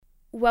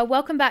Well,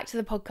 welcome back to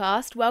the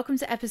podcast. Welcome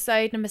to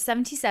episode number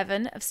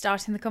 77 of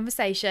Starting the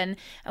Conversation,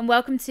 and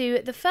welcome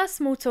to the first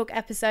small talk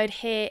episode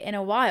here in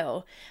a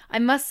while. I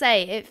must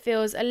say, it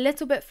feels a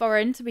little bit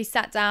foreign to be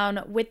sat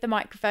down with the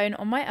microphone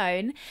on my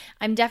own.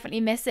 I'm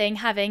definitely missing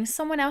having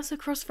someone else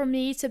across from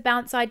me to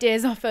bounce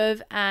ideas off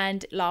of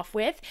and laugh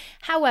with.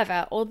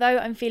 However, although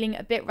I'm feeling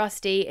a bit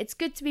rusty, it's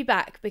good to be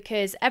back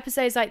because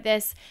episodes like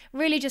this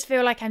really just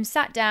feel like I'm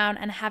sat down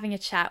and having a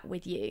chat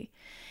with you.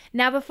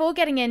 Now, before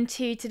getting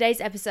into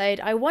today's episode,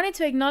 I wanted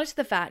to acknowledge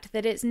the fact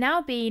that it's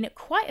now been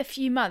quite a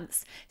few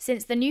months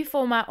since the new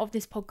format of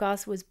this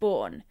podcast was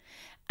born.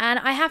 And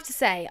I have to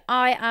say,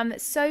 I am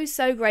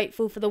so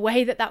grateful for the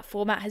way that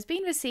format has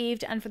been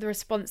received and for the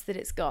response that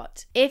it's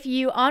got. If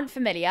you aren't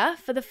familiar,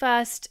 for the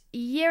first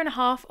year and a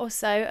half or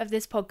so of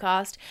this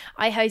podcast,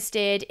 I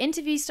hosted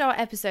interview-style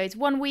episodes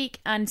one week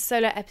and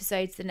solo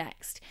episodes the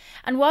next.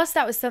 And whilst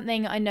that was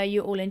something I know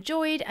you all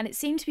enjoyed and it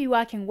seemed to be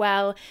working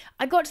well,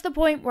 I got to the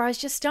point where I was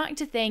just starting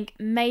to think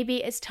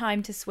maybe it's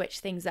time to switch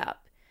things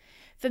up.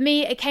 For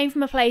me, it came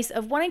from a place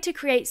of wanting to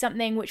create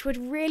something which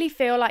would really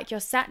feel like you're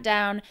sat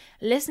down,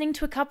 listening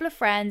to a couple of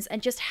friends,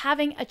 and just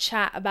having a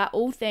chat about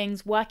all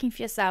things working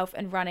for yourself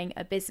and running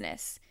a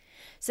business.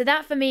 So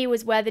that for me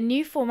was where the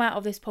new format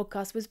of this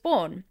podcast was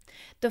born.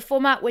 The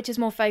format which is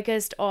more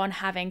focused on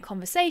having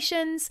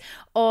conversations,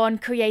 on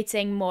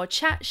creating more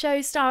chat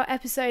show style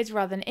episodes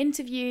rather than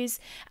interviews,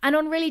 and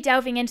on really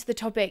delving into the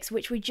topics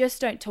which we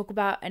just don't talk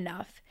about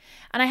enough.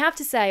 And I have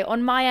to say,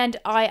 on my end,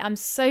 I am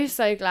so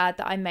glad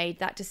that I made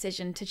that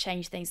decision to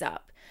change things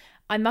up.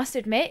 I must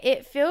admit,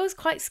 it feels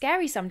quite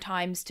scary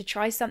sometimes to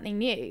try something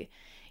new.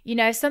 You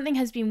know, if something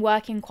has been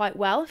working quite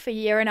well for a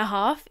year and a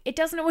half, it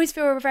doesn't always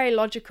feel very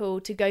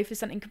logical to go for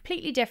something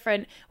completely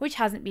different which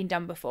hasn't been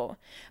done before.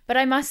 But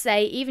I must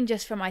say, even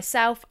just for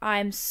myself, I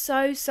am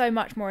so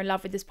much more in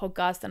love with this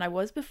podcast than I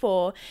was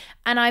before,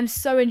 and I'm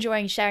so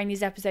enjoying sharing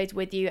these episodes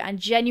with you and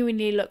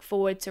genuinely look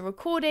forward to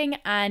recording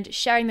and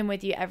sharing them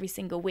with you every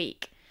single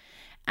week.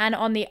 And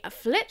on the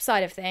flip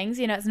side of things,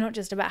 you know, it's not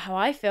just about how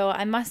I feel.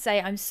 I must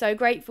say I'm so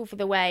grateful for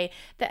the way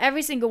that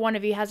every single one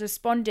of you has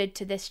responded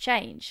to this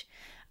change.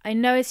 I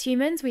know as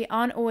humans, we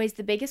aren't always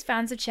the biggest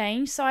fans of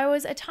change, so I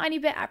was a tiny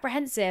bit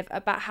apprehensive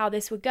about how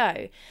this would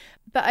go.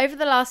 But over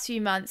the last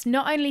few months,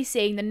 not only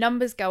seeing the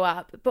numbers go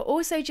up, but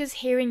also just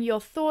hearing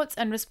your thoughts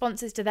and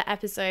responses to the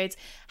episodes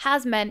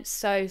has meant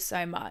so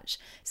much.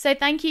 So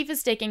thank you for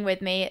sticking with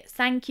me.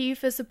 Thank you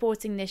for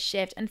supporting this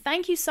shift. And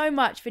thank you so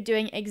much for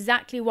doing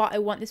exactly what I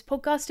want this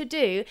podcast to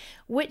do,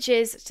 which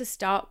is to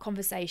start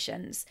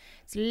conversations.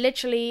 It's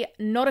literally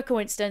not a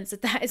coincidence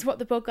that is what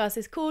the podcast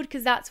is called,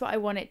 because that's what I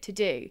want it to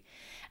do.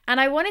 And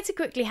I wanted to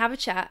quickly have a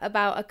chat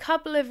about a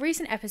couple of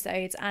recent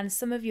episodes and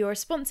some of your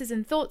responses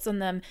and thoughts on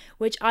them,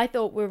 which I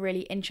thought were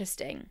really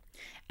interesting.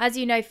 As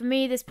you know, for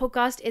me, this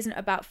podcast isn't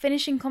about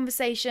finishing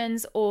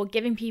conversations or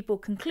giving people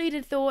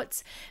concluded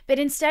thoughts, but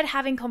instead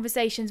having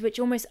conversations which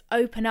almost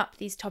open up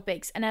these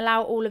topics and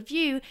allow all of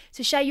you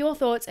to share your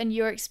thoughts and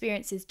your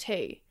experiences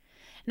too.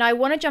 Now, I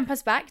want to jump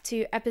us back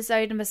to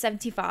episode number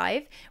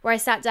 75, where I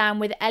sat down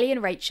with Ellie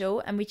and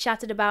Rachel and we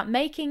chatted about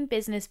making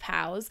business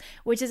pals,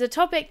 which is a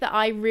topic that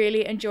I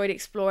really enjoyed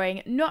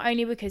exploring, not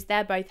only because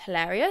they're both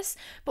hilarious,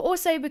 but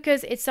also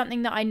because it's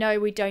something that I know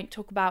we don't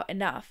talk about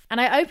enough. And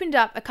I opened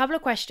up a couple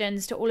of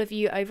questions to all of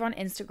you over on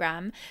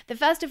Instagram, the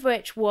first of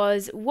which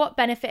was, what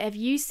benefit have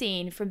you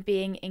seen from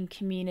being in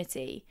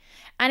community?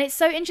 And it's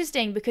so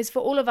interesting because for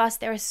all of us,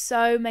 there are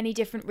so many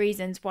different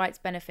reasons why it's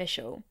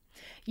beneficial.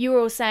 You were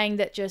all saying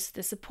that just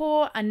the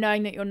support and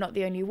knowing that you're not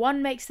the only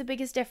one makes the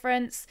biggest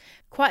difference.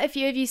 Quite a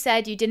few of you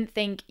said you didn't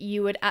think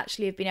you would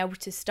actually have been able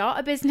to start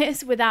a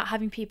business without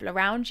having people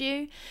around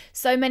you.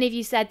 So many of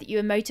you said that you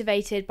were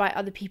motivated by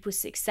other people's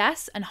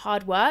success and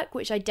hard work,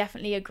 which I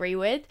definitely agree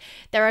with.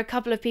 There are a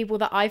couple of people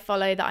that I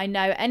follow that I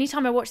know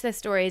anytime I watch their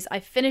stories, I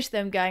finish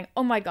them going,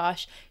 oh my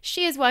gosh,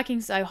 she is working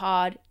so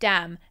hard.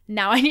 Damn,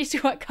 now I need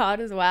to work hard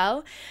as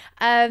well.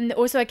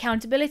 Also,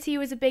 accountability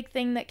was a big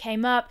thing that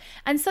came up.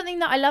 And something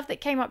that I love that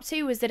came up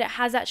too was that it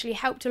has actually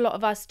helped a lot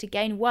of us to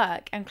gain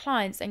work and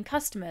clients and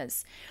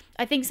customers.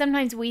 I think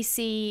sometimes we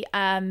see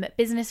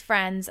business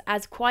friends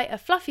as quite a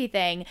fluffy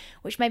thing,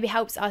 which maybe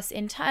helps us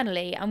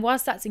internally. And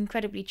whilst that's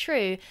incredibly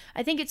true,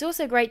 I think it's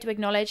also great to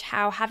acknowledge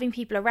how having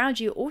people around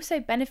you also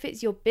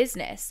benefits your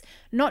business,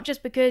 not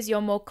just because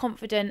you're more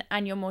confident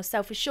and you're more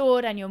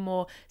self-assured and you're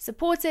more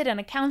supported and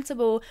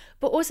accountable,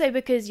 but also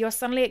because you're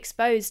suddenly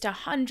exposed to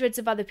hundreds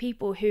of other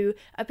people who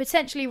are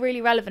potentially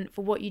really relevant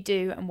for what you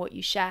do and what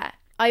you share.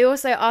 I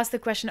also asked the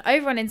question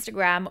over on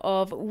Instagram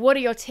of what are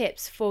your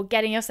tips for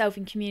getting yourself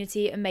in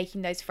community and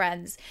making those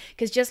friends?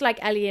 Because just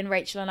like Ellie and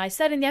Rachel and I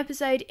said in the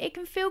episode, it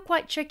can feel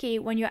quite tricky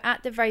when you're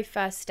at the very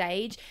first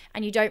stage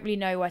and you don't really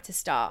know where to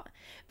start.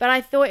 But I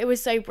thought it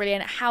was so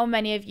brilliant how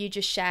many of you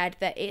just shared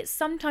that it's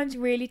sometimes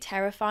really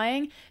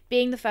terrifying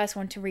being the first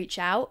one to reach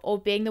out or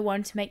being the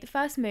one to make the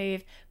first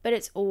move, but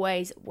it's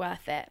always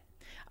worth it.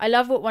 I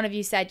love what one of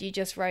you said. You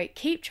just wrote,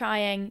 keep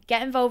trying,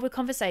 get involved with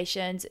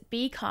conversations,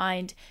 be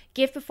kind,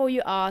 give before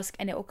you ask,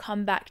 and it will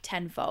come back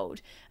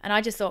tenfold. And I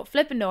just thought,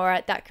 flippin'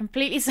 Nora, that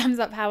completely sums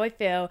up how I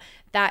feel.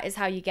 That is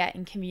how you get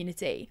in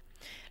community.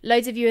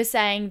 Loads of you are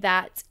saying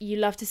that you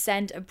love to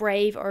send a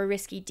brave or a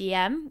risky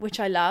DM, which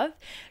I love.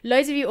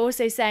 Loads of you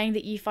also saying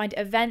that you find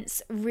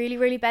events really,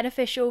 really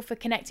beneficial for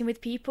connecting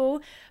with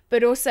people,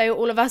 but also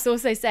all of us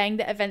also saying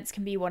that events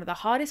can be one of the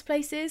hardest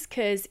places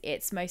because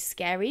it's most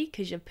scary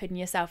because you're putting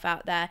yourself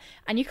out there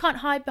and you can't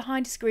hide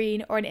behind a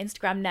screen or an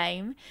Instagram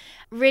name.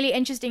 Really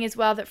interesting as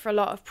well that for a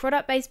lot of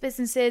product-based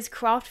businesses,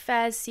 craft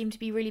fairs seem to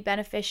be really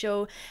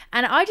beneficial.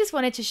 And I just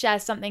wanted to share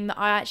something that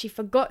I actually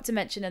forgot to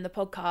mention in the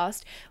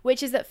podcast,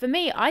 which is that for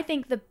me, I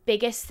think the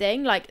biggest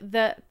thing,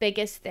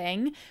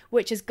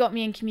 which has got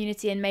me in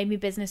community and made me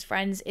business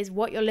friends is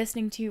what you're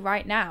listening to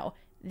right now.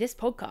 This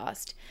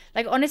podcast.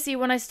 Like, honestly,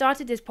 when I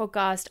started this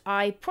podcast,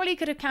 I probably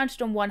could have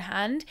counted on one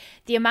hand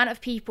the amount of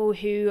people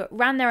who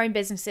ran their own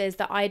businesses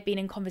that I had been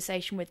in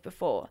conversation with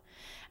before.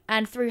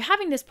 And through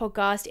having this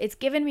podcast, it's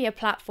given me a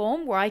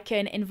platform where I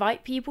can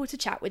invite people to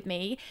chat with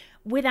me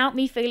without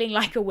me feeling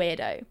like a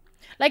weirdo.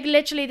 Like,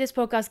 literally, this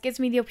podcast gives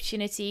me the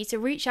opportunity to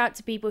reach out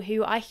to people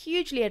who I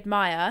hugely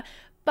admire,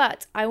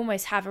 but I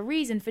almost have a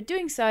reason for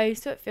doing so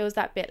it feels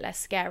that bit less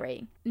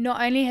scary.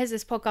 Not only has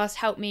this podcast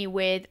helped me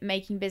with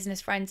making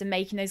business friends and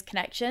making those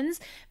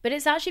connections, but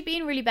it's actually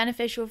been really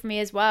beneficial for me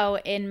as well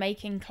in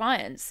making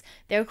clients.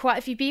 There were quite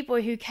a few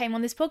people who came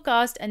on this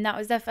podcast and that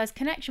was their first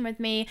connection with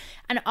me,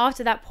 and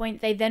after that point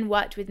they then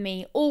worked with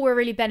me or were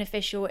really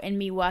beneficial in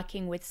me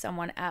working with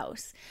someone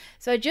else.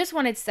 So I just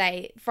wanted to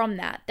say from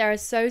that, there are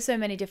so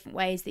many different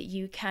ways that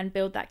you can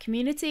build that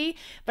community,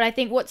 but I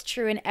think what's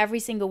true in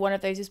every single one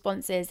of those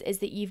responses is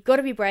that you've got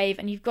to be brave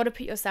and you've got to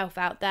put yourself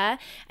out there,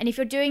 and if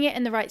you're doing it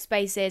in the right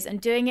spaces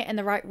and doing it in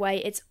the right way,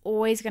 it's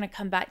always going to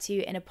come back to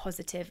you in a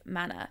positive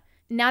manner.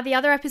 Now, the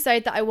other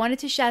episode that I wanted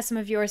to share some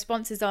of your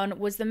responses on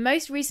was the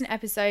most recent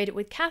episode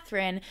with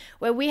Catherine,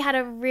 where we had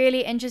a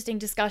really interesting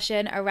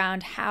discussion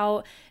around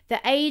how the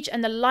age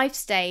and the life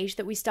stage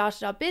that we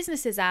started our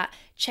businesses at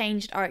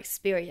changed our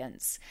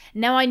experience.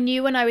 Now, I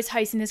knew when I was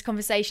hosting this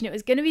conversation, it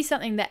was going to be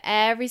something that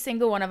every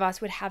single one of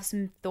us would have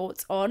some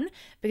thoughts on,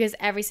 because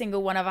every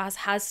single one of us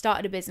has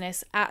started a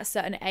business at a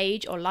certain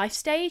age or life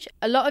stage.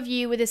 A lot of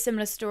you with a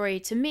similar story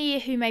to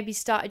me, who maybe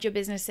started your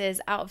businesses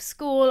out of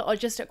school or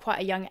just at quite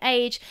a young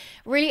age,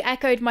 really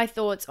echoed my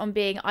thoughts on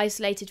being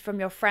isolated from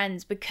your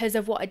friends because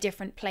of what a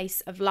different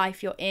place of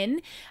life you're in.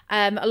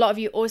 A lot of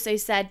you also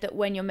said that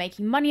when you're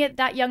making money at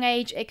that young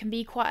age, it can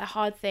be quite a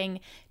hard thing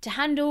to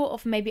handle or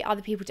for maybe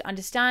other people to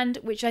understand,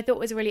 which I thought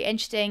was really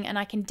interesting and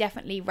I can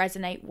definitely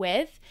resonate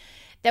with.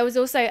 There was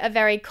also a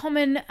very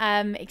common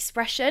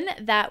expression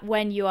that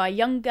when you are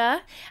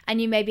younger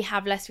and you maybe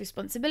have less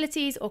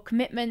responsibilities or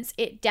commitments,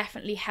 it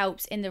definitely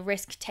helps in the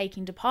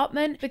risk-taking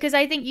department, because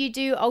I think you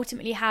do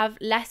ultimately have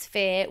less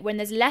fear when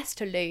there's less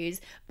to lose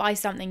by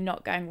something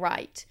not going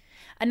right.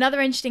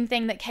 Another interesting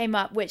thing that came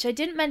up, which I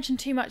didn't mention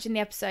too much in the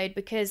episode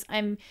because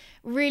I'm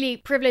really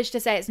privileged to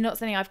say it's not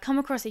something I've come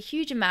across a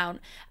huge amount,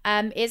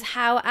 is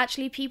how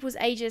actually people's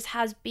ages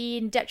has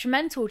been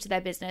detrimental to their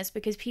business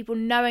because people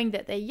knowing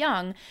that they're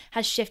young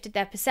has shifted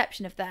their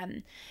perception of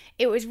them.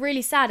 It was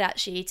really sad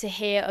actually to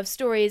hear of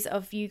stories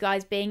of you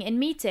guys being in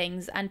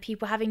meetings and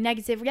people having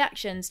negative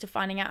reactions to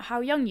finding out how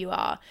young you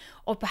are,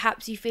 or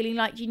perhaps you feeling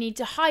like you need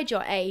to hide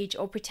your age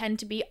or pretend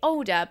to be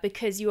older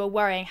because you are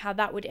worrying how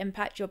that would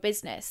impact your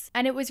business.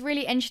 And it was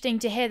really interesting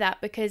to hear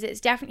that because it's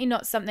definitely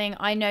not something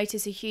I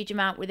notice a huge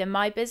amount within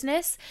my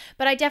business,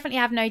 but I definitely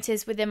have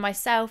noticed within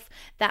myself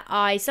that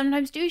I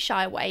sometimes do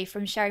shy away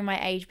from sharing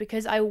my age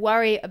because I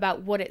worry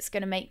about what it's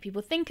going to make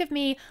people think of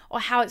me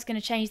or how it's going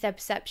to change their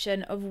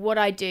perception of what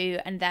I do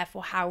and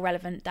therefore how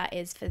relevant that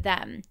is for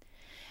them.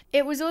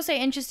 It was also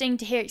interesting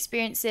to hear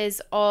experiences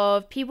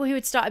of people who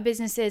had started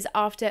businesses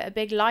after a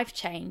big life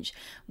change,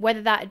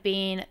 whether that had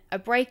been a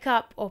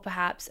breakup or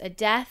perhaps a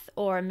death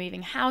or a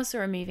moving house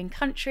or a moving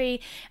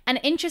country. And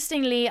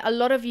interestingly, a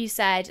lot of you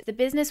said the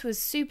business was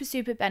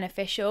super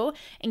beneficial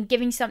in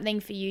giving something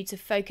for you to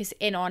focus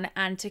in on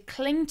and to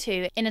cling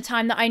to in a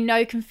time that I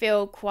know can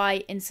feel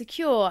quite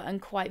insecure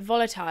and quite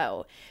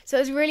volatile. So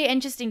it was really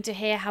interesting to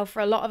hear how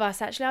for a lot of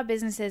us, actually our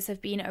businesses have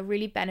been a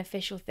really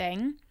beneficial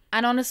thing.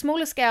 And on a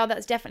smaller scale,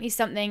 that's definitely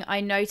something I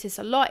notice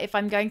a lot if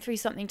I'm going through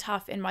something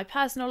tough in my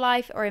personal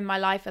life or in my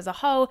life as a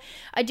whole.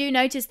 I do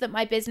notice that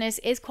my business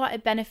is quite a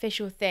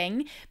beneficial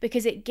thing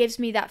because it gives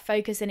me that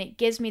focus and it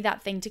gives me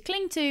that thing to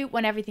cling to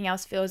when everything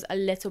else feels a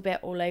little bit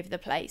all over the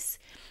place.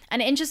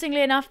 And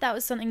interestingly enough, that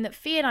was something that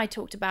Fee and I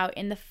talked about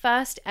in the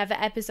first ever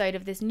episode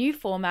of this new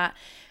format,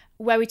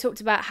 where we talked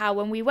about how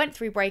when we went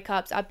through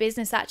breakups, our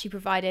business actually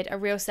provided a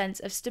real sense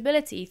of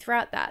stability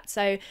throughout that.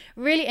 So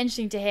really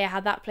interesting to hear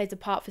how that plays a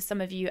part for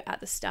some of you at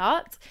the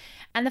start.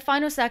 And the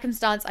final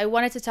circumstance I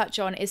wanted to touch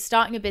on is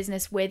starting a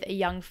business with a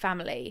young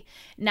family.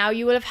 Now,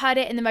 you will have heard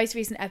it in the most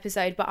recent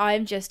episode, but I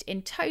am just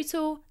in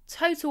total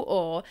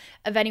awe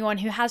of anyone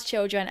who has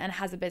children and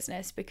has a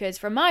business, because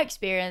from my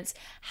experience,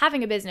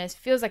 having a business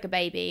feels like a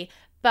baby,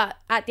 but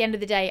at the end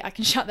of the day, I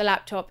can shut the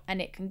laptop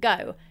and it can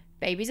go.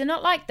 Babies are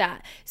not like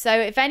that. So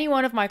if any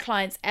one of my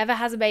clients ever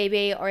has a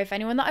baby, or if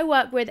anyone that I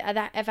work with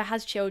ever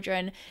has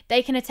children,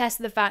 they can attest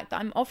to the fact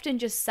that I'm often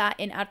just sat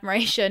in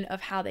admiration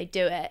of how they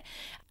do it.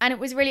 And it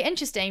was really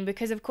interesting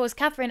because, of course,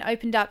 Catherine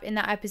opened up in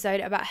that episode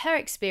about her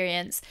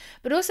experience,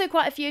 but also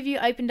quite a few of you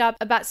opened up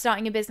about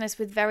starting a business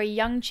with very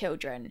young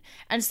children.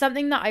 And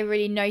something that I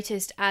really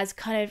noticed as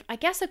kind of, I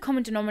guess, a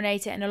common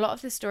denominator in a lot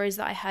of the stories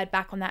that I heard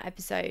back on that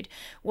episode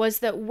was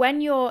that when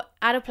you're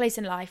at a place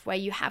in life where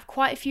you have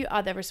quite a few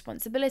other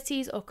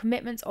responsibilities or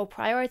commitments or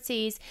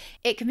priorities,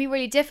 it can be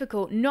really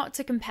difficult not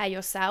to compare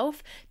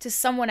yourself to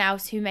someone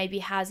else who maybe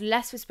has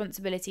less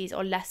responsibilities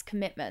or less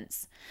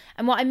commitments.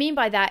 And what I mean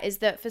by that is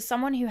that for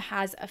someone who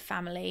has a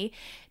family,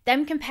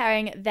 them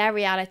comparing their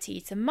reality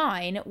to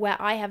mine, where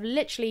I have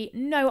literally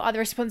no other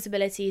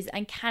responsibilities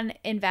and can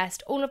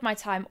invest all of my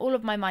time, all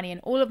of my money, and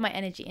all of my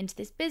energy into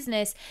this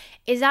business,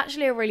 is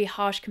actually a really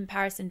harsh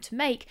comparison to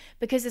make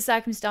because the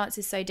circumstance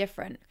is so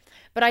different.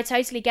 But I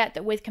totally get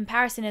that with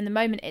comparison in the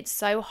moment, it's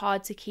so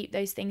hard to keep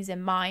those things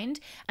in mind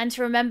and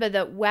to remember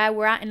that where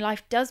we're at in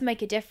life does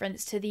make a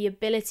difference to the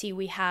ability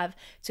we have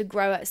to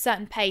grow at a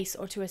certain pace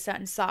or to a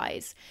certain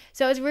size.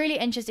 So it was really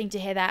interesting to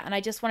hear that, and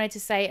I just wanted to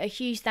say a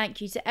huge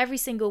thank you to every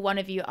single one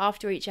of you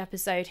after each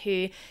episode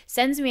who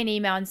sends me an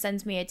email and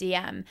sends me a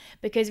DM,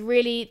 because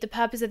really the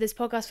purpose of this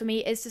podcast for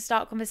me is to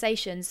start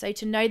conversations. So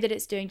to know that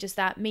it's doing just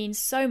that means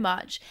so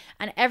much,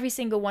 and every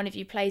single one of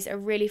you plays a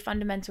really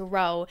fundamental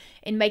role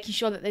in making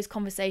sure that those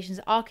conversations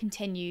are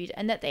continued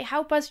and that they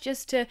help us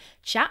just to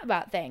chat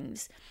about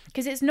things,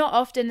 because it's not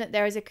often that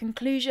there is a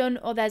conclusion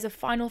or there's a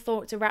final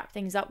thought to wrap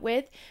things up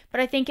with.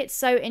 But I think it's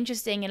so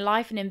interesting in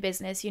life and in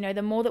business, you know,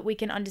 the more that we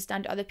can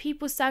understand other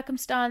people's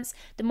circumstance,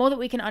 the more that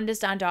we can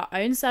understand our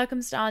own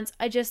circumstance,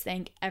 I just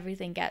think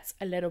everything gets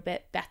a little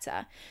bit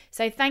better.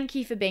 So thank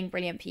you for being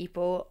brilliant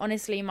people.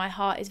 Honestly, my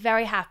heart is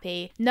very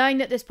happy knowing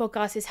that this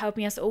podcast is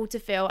helping us all to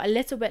feel a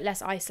little bit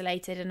less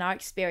isolated in our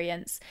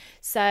experience.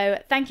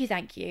 So thank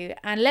you.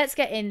 And let's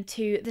get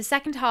into the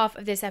second half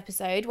of this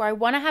episode, where I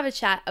want to have a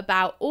chat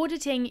about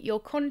auditing your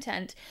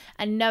content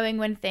and knowing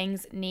when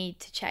things need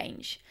to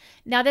change.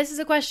 Now, this is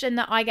a question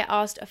that I get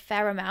asked a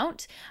fair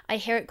amount. I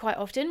hear it quite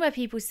often where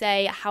people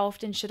say, how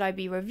often should I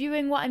be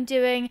reviewing what I'm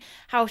doing?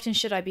 How often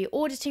should I be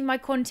auditing my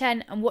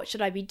content? And what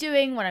should I be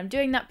doing when I'm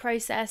doing that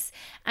process?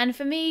 And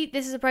for me,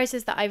 this is a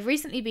process that I've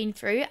recently been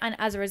through, and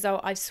as a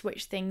result, I've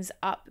switched things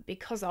up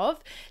because of.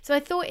 So I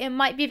thought it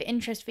might be of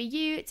interest for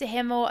you to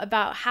hear more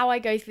about how I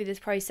go through this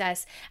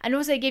process, and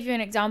also give you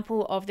an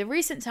example of the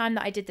recent time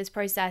that I did this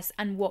process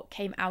and what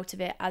came out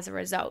of it as a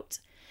result.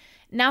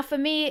 Now, for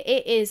me,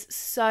 it is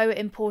so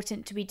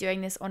important to be doing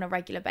this on a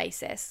regular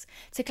basis.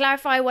 To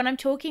clarify, when I'm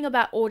talking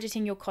about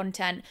auditing your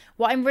content,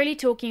 what I'm really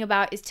talking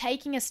about is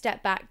taking a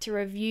step back to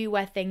review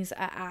where things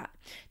are at,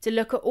 to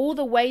look at all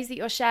the ways that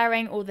you're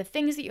sharing, all the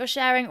things that you're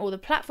sharing, all the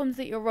platforms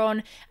that you're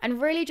on,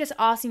 and really just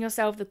asking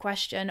yourself the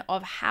question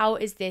of how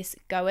is this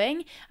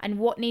going and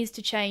what needs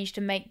to change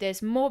to make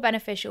this more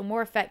beneficial,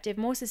 more effective,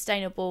 more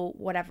sustainable,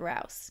 whatever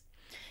else.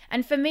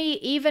 And for me,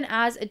 even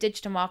as a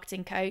digital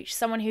marketing coach,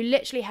 someone who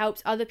literally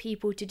helps other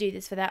people to do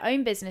this for their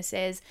own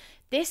businesses,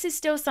 this is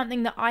still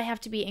something that I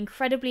have to be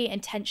incredibly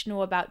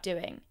intentional about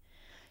doing.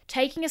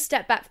 Taking a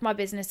step back from my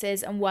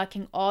businesses and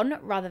working on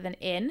rather than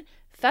in,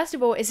 first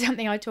of all, is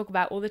something I talk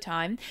about all the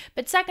time,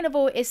 but second of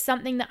all, is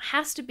something that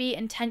has to be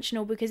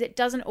intentional because it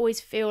doesn't always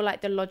feel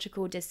like the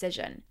logical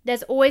decision.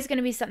 There's always going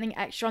to be something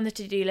extra on the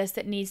to-do list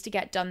that needs to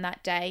get done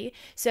that day.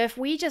 So if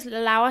we just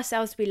allow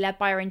ourselves to be led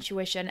by our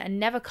intuition and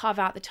never carve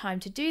out the time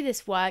to do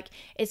this work,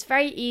 it's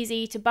very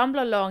easy to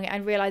bumble along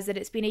and realize that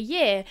it's been a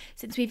year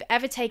since we've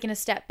ever taken a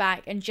step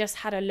back and just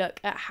had a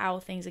look at how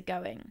things are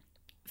going.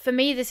 For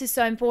me, this is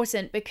so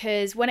important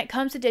because when it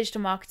comes to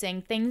digital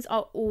marketing, things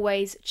are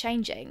always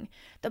changing.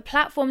 The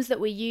platforms that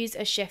we use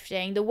are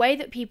shifting, the way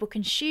that people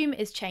consume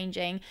is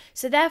changing,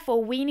 so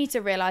therefore we need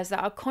to realize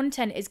that our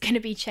content is going to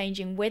be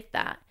changing with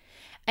that.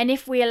 And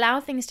if we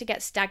allow things to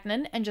get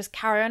stagnant and just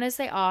carry on as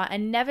they are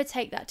and never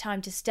take that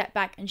time to step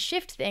back and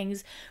shift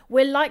things,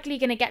 we're likely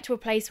going to get to a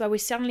place where we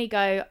suddenly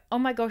go, oh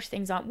my gosh,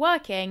 things aren't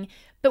working,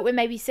 but we're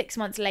maybe 6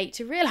 months late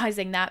to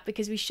realizing that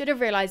because we should have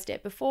realized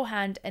it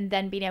beforehand and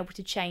then been able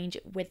to change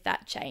with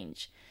that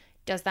change.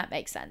 Does that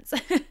make sense?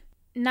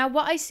 Now,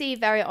 what I see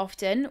very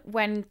often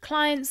when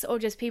clients or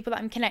just people that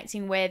I'm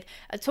connecting with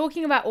are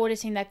talking about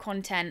auditing their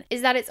content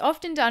is that it's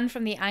often done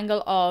from the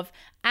angle of,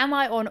 am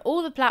I on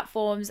all the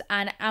platforms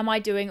and am I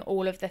doing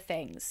all of the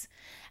things?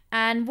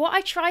 And what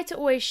I try to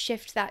always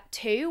shift that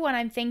to when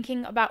I'm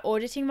thinking about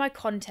auditing my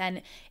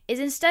content is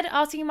instead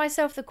asking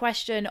myself the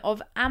question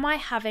of, am I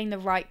having the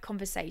right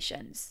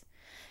conversations?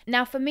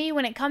 Now, for me,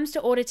 when it comes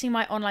to auditing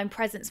my online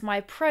presence, my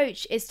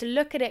approach is to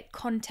look at it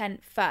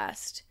content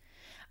first.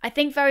 I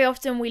think very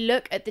often we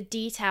look at the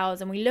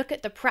details and we look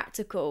at the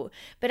practical,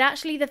 but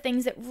actually the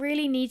things that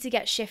really need to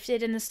get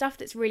shifted and the stuff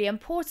that's really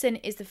important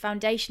is the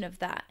foundation of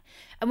that.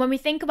 And when we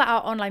think about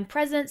our online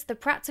presence, the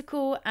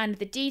practical and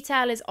the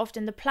detail is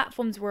often the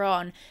platforms we're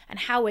on and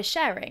how we're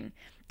sharing.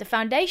 The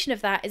foundation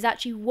of that is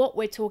actually what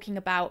we're talking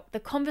about,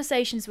 the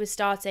conversations we're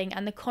starting,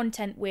 and the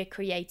content we're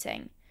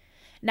creating.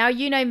 Now,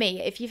 you know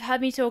me, if you've heard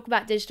me talk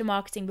about digital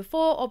marketing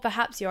before, or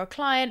perhaps you're a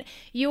client,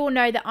 you will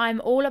know that I'm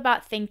all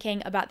about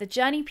thinking about the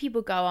journey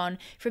people go on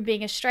from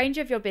being a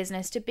stranger of your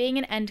business to being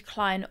an end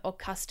client or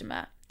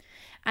customer.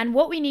 And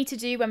what we need to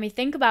do when we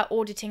think about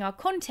auditing our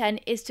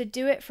content is to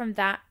do it from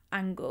that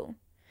angle.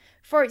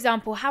 For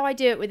example, how I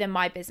do it within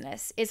my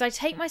business is I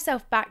take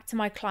myself back to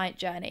my client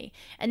journey.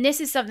 And this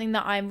is something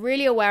that I'm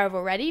really aware of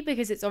already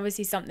because it's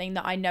obviously something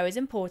that I know is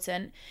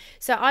important.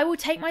 So I will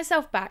take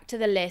myself back to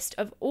the list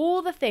of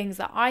all the things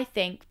that I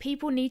think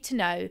people need to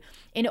know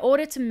in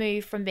order to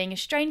move from being a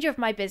stranger of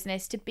my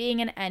business to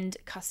being an end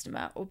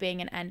customer, or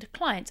being an end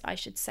client, I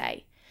should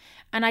say.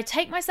 And I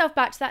take myself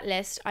back to that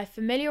list, I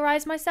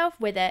familiarize myself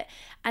with it,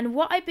 and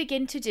what I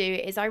begin to do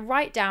is I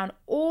write down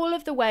all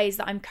of the ways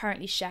that I'm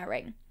currently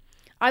sharing.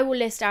 I will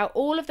list out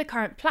all of the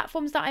current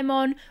platforms that I'm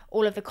on,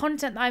 all of the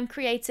content that I'm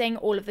creating,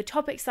 all of the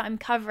topics that I'm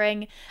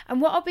covering,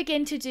 and what I'll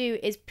begin to do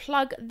is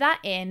plug that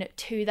in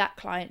to that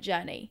client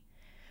journey.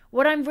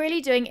 What I'm really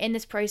doing in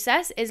this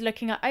process is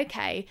looking at,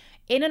 okay,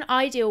 in an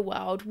ideal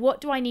world, what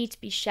do I need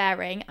to be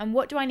sharing and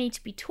what do I need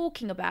to be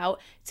talking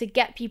about to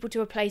get people to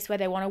a place where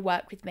they want to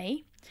work with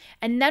me?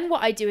 And then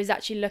what I do is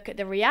actually look at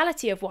the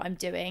reality of what I'm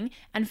doing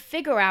and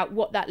figure out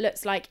what that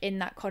looks like in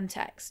that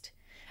context.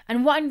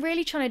 And what I'm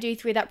really trying to do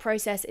through that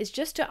process is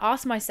just to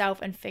ask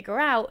myself and figure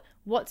out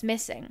what's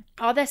missing.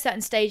 Are there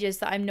certain stages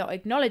that I'm not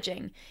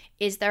acknowledging?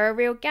 Is there a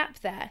real gap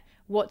there?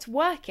 What's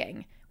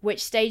working?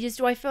 Which stages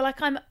do I feel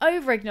like I'm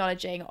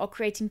over-acknowledging or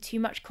creating too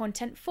much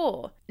content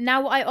for?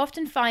 Now, what I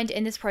often find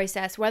in this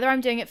process, whether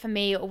I'm doing it for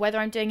me or whether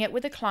I'm doing it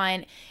with a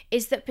client,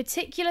 is that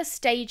particular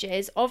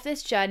stages of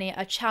this journey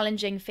are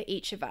challenging for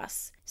each of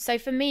us. So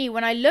for me,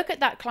 when I look at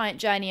that client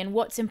journey and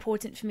what's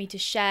important for me to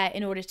share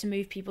in order to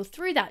move people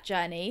through that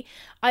journey,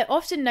 I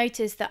often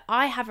notice that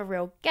I have a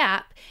real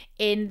gap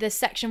in the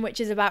section which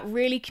is about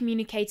really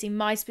communicating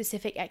my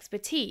specific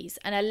expertise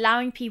and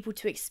allowing people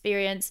to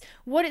experience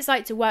what it's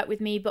like to work with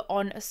me, but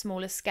on a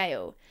smaller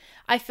scale.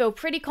 I feel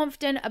pretty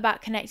confident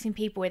about connecting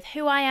people with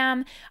who I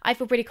am. I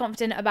feel pretty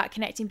confident about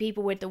connecting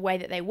people with the way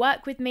that they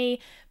work with me.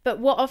 But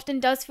what often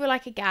does feel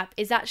like a gap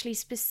is actually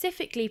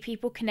specifically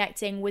people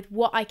connecting with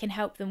what I can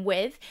help them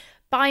with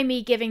by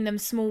me giving them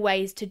small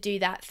ways to do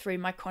that through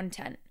my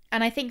content.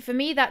 And I think for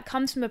me, that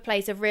comes from a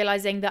place of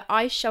realizing that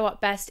I show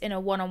up best in a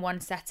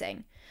one-on-one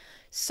setting.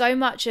 So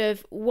much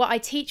of what I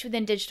teach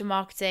within digital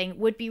marketing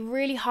would be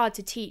really hard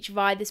to teach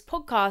via this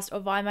podcast or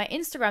via my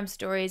Instagram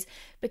stories,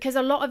 because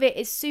a lot of it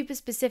is super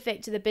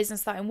specific to the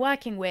business that I'm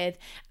working with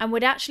and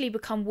would actually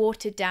become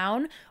watered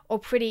down or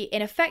pretty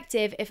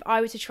ineffective if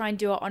I were to try and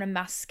do it on a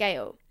mass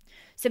scale.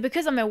 So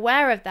because I'm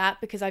aware of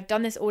that, because I've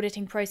done this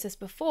auditing process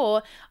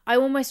before, I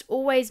almost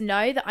always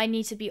know that I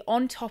need to be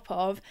on top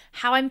of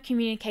how I'm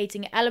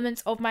communicating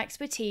elements of my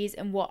expertise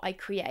and what I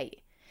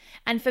create.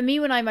 And for me,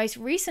 when I most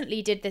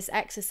recently did this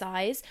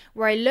exercise,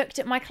 where I looked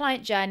at my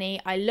client journey,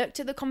 I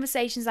looked at the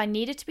conversations I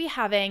needed to be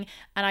having,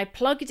 and I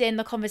plugged in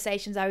the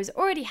conversations I was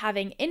already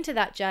having into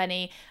that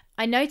journey,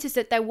 I noticed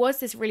that there was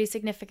this really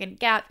significant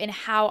gap in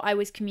how I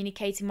was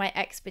communicating my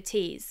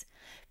expertise.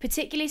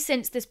 Particularly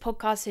since this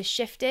podcast has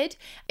shifted.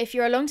 If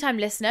you're a long-time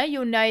listener,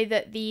 you'll know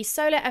that the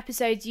solo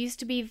episodes used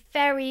to be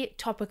very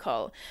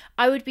topical.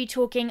 I would be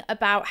talking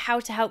about how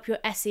to help your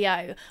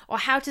SEO, or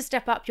how to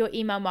step up your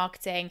email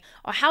marketing,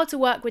 or how to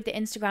work with the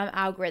Instagram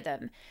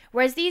algorithm.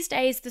 Whereas these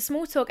days, the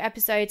small talk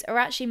episodes are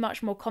actually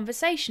much more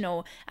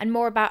conversational and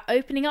more about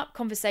opening up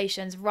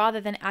conversations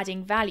rather than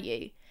adding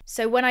value.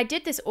 So when I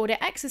did this audit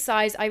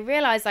exercise, I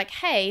realized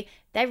hey,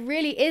 there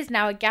really is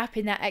now a gap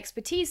in that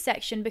expertise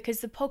section because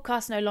the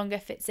podcast no longer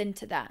fits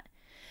into that.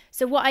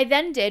 So what I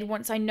then did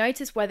once I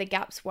noticed where the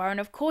gaps were, and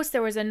of course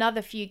there was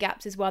another few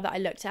gaps as well that I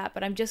looked at,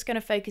 but I'm just going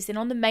to focus in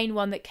on the main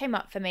one that came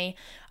up for me.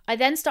 I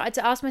then started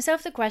to ask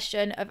myself the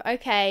question of,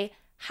 okay,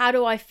 how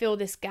do I fill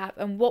this gap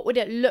and what would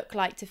it look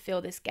like to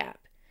fill this gap?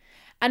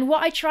 And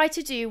what I try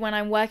to do when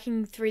I'm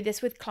working through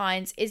this with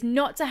clients is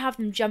not to have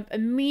them jump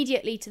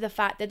immediately to the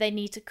fact that they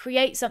need to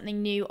create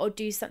something new or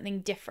do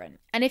something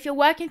different. And if you're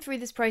working through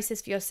this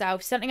process for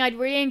yourself, something I'd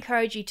really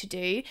encourage you to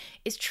do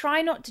is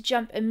try not to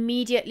jump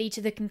immediately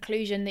to the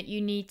conclusion that you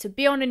need to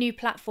be on a new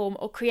platform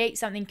or create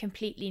something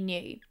completely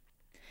new.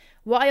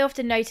 What I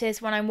often notice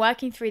when I'm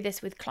working through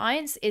this with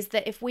clients is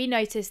that if we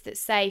notice that,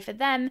 say, for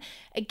them,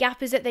 a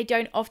gap is that they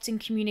don't often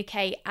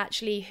communicate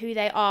actually who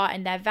they are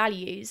and their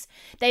values,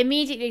 they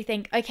immediately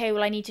think, okay,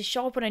 well, I need to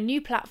show up on a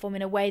new platform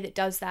in a way that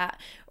does that,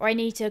 or I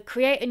need to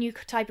create a new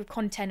type of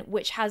content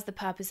which has the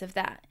purpose of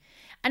that.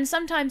 And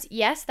sometimes,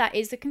 yes, that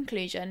is the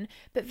conclusion,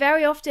 but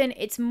very often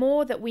it's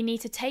more that we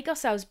need to take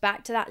ourselves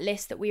back to that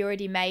list that we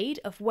already made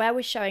of where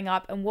we're showing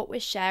up and what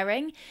we're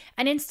sharing,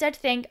 and instead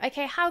think,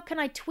 okay, how can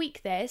I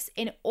tweak this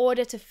in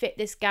order to fit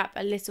this gap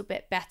a little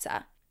bit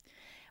better?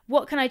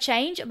 What can I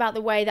change about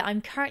the way that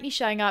I'm currently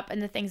showing up and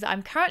the things that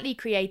I'm currently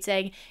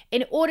creating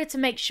in order to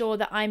make sure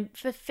that I'm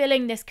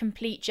fulfilling this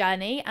complete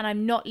journey and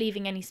I'm not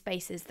leaving any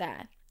spaces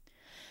there?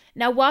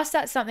 Now, whilst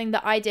that's something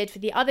that I did for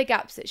the other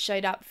gaps that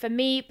showed up, for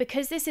me,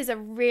 because this is a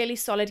really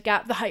solid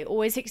gap that I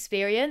always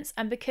experience,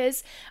 and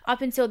because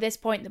up until this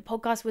point, the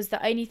podcast was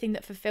the only thing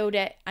that fulfilled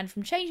it, and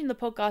from changing the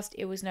podcast,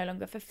 it was no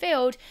longer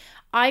fulfilled,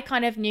 I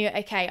kind of knew,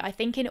 okay, I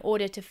think in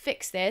order to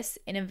fix this,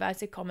 in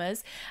inverted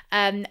commas,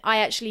 I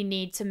actually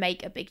need to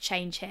make a big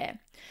change here.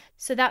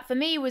 So that for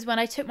me was when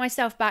I took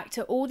myself back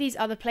to all these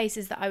other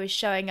places that I was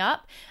showing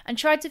up and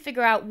tried to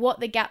figure out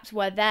what the gaps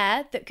were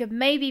there that could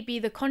maybe be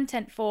the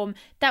content form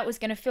that was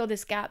going to fill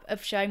this gap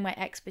of showing my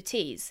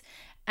expertise.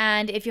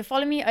 And if you're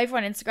following me over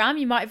on Instagram,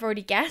 you might have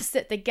already guessed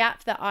that the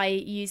gap that I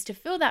used to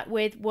fill that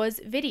with was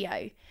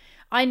video.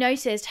 I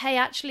noticed, hey,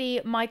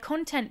 actually, my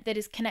content that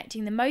is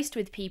connecting the most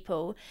with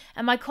people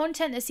and my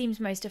content that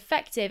seems most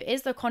effective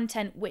is the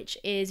content which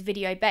is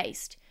video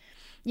based.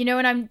 You know,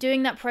 when I'm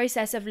doing that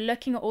process of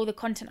looking at all the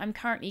content I'm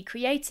currently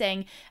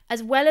creating,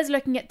 as well as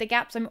looking at the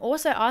gaps, I'm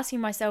also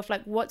asking myself,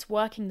 like, what's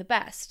working the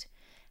best?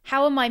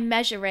 How am I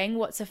measuring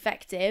what's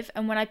effective?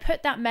 And when I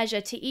put that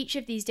measure to each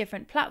of these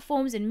different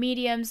platforms and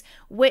mediums,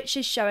 which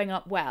is showing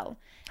up well?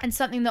 And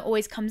something that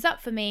always comes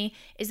up for me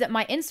is that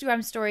my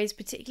Instagram stories,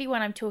 particularly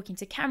when I'm talking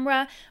to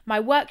camera, my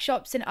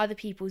workshops in other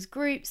people's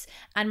groups,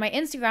 and my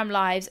Instagram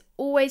lives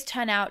always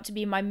turn out to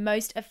be my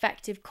most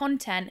effective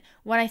content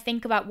when I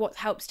think about what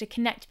helps to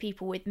connect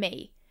people with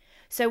me.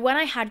 So when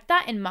I had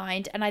that in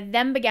mind and I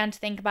then began to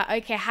think about,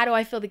 okay, how do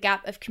I fill the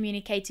gap of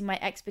communicating my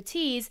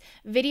expertise,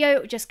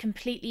 video just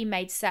completely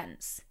made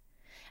sense.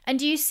 And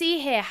do you see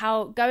here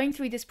how going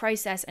through this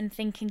process and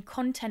thinking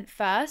content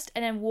first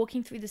and then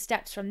walking through the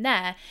steps from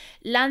there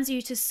lands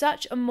you to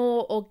such a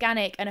more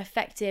organic and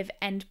effective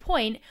end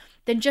point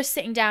than just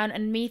sitting down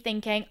and me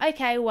thinking,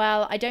 okay,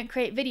 well, I don't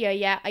create video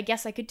yet, I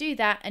guess I could do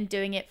that, and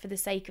doing it for the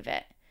sake of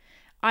it.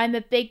 I'm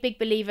a big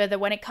believer that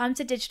when it comes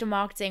to digital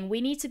marketing,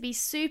 we need to be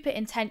super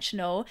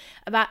intentional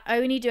about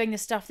only doing the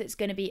stuff that's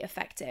going to be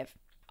effective.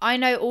 I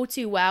know all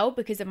too well,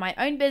 because of my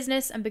own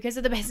business and because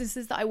of the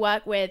businesses that I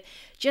work with,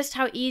 just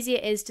how easy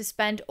it is to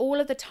spend all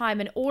of the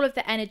time and all of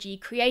the energy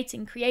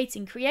creating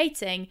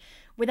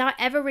without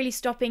ever really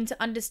stopping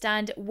to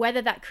understand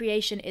whether that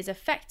creation is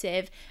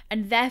effective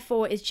and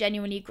therefore is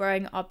genuinely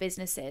growing our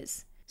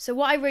businesses. So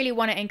what I really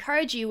want to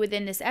encourage you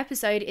within this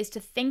episode is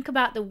to think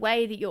about the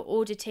way that you're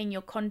auditing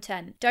your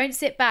content. Don't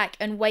sit back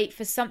and wait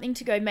for something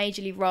to go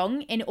majorly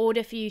wrong in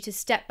order for you to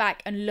step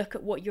back and look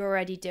at what you're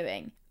already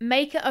doing.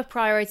 Make it a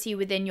priority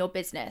within your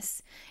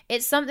business.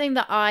 It's something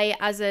that I,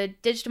 as a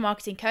digital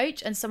marketing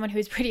coach and someone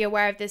who's pretty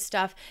aware of this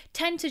stuff,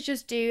 tend to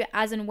just do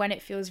as and when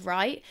it feels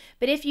right.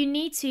 But if you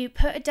need to,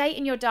 put a date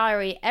in your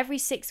diary every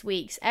 6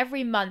 weeks,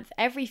 every month,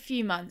 every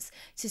few months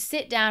to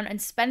sit down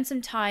and spend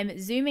some time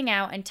zooming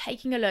out and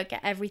taking a look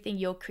at everything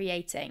you're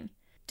creating.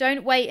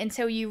 Don't wait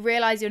until you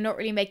realize you're not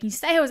really making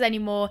sales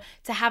anymore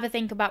to have a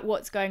think about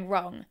what's going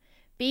wrong.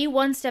 Be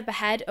one step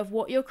ahead of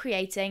what you're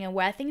creating and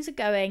where things are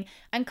going,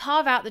 and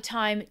carve out the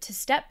time to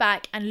step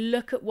back and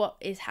look at what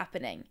is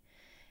happening.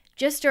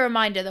 Just a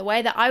reminder, the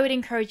way that I would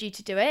encourage you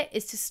to do it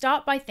is to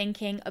start by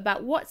thinking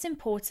about what's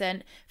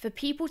important for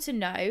people to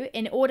know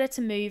in order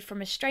to move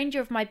from a stranger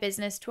of my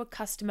business to a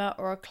customer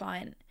or a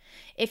client.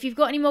 If you've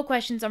got any more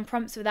questions on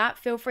prompts for that,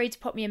 feel free to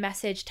pop me a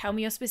message, tell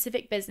me your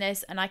specific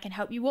business, and I can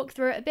help you walk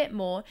through it a bit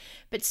more.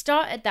 But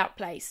start at that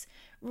place.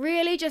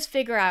 Really just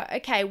figure out,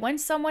 okay, when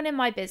someone in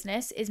my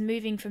business is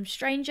moving from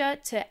stranger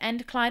to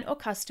end client or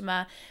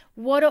customer,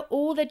 what are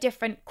all the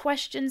different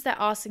questions they're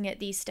asking at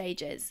these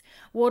stages?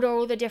 What are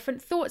all the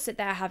different thoughts that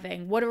they're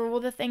having? What are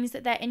all the things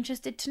that they're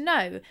interested to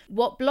know?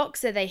 What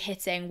blocks are they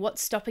hitting?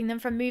 What's stopping them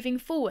from moving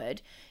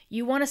forward?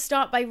 You want to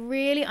start by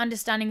really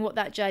understanding what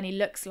that journey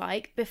looks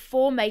like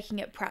before making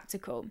it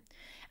practical.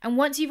 And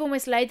once you've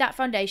almost laid that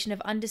foundation of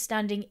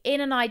understanding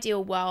in an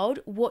ideal world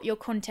what your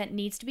content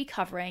needs to be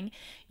covering,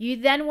 you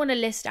then want to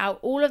list out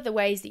all of the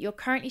ways that you're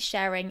currently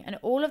sharing and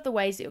all of the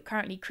ways that you're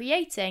currently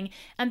creating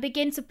and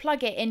begin to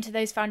plug it into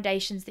those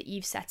foundations that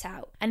you've set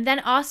out. And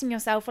then asking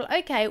yourself, well,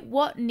 okay,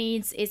 what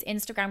needs is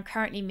Instagram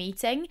currently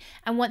meeting?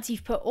 And once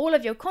you've put all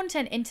of your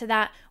content into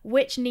that,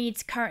 which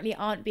needs currently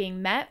aren't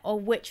being met or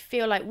which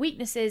feel like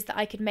weaknesses that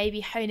I could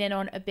maybe hone in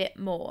on a bit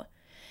more?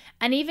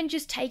 And even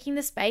just taking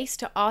the space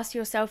to ask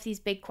yourself these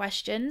big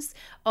questions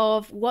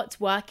of what's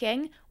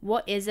working,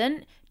 what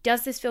isn't,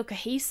 does this feel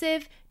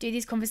cohesive? Do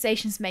these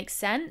conversations make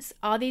sense?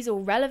 Are these all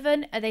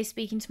relevant? Are they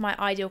speaking to my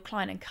ideal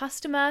client and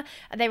customer?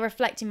 Are they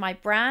reflecting my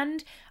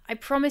brand? I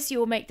promise you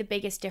will make the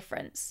biggest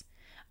difference.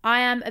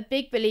 I am a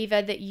big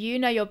believer that you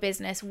know your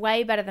business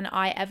way better than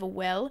I ever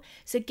will.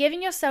 So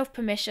giving yourself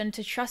permission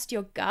to trust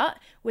your gut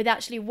with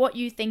actually what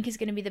you think is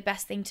going to be the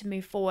best thing to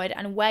move forward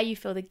and where you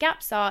feel the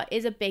gaps are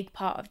is a big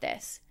part of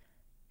this.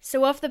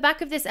 So off the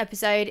back of this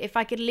episode, if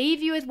I could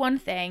leave you with one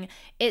thing,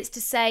 it's to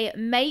say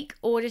make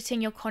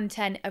auditing your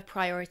content a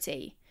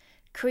priority.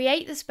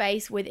 Create the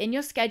space within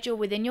your schedule,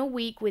 within your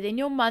week, within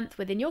your month,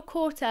 within your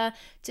quarter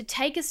to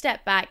take a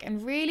step back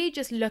and really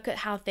just look at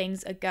how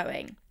things are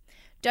going.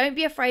 Don't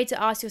be afraid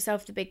to ask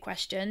yourself the big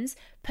questions.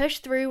 Push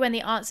through when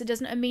the answer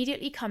doesn't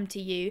immediately come to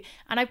you.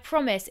 And I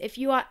promise, if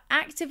you are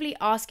actively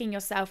asking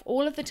yourself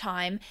all of the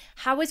time,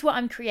 how is what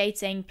I'm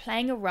creating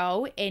playing a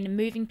role in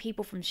moving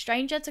people from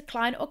stranger to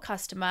client or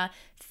customer,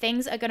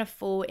 things are going to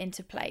fall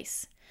into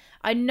place.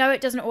 I know it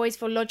doesn't always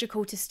feel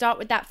logical to start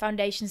with that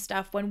foundation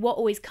stuff when what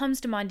always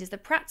comes to mind is the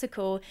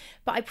practical,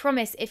 but I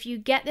promise if you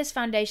get this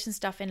foundation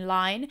stuff in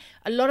line,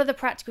 a lot of the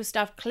practical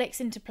stuff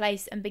clicks into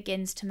place and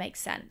begins to make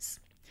sense.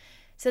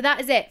 So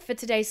that is it for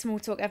today's small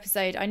talk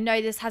episode. I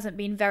know this hasn't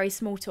been very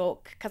small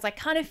talk because I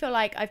kind of feel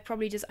like I've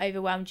probably just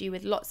overwhelmed you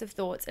with lots of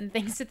thoughts and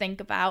things to think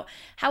about.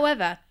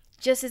 However,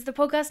 just as the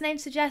podcast name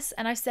suggests,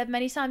 and I've said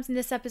many times in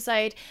this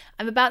episode,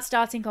 I'm about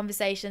starting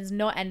conversations,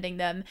 not ending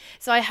them.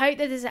 So I hope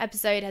that this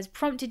episode has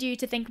prompted you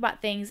to think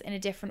about things in a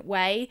different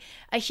way.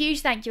 A huge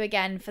thank you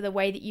again for the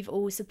way that you've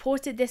all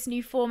supported this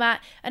new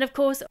format. And of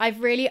course, I've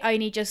really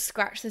only just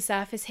scratched the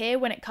surface here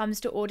when it comes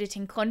to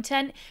auditing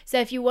content. So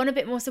if you want a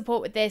bit more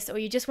support with this, or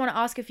you just want to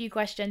ask a few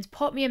questions,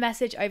 pop me a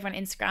message over on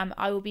Instagram.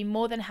 I will be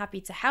more than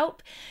happy to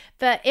help.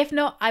 But if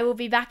not, I will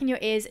be back in your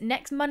ears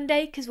next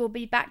Monday because we'll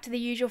be back to the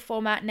usual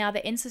format now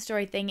that Insta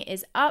Story thing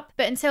is up.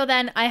 But until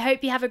then, I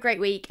hope you have a great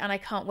week and I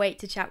can't wait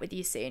to chat with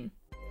you soon.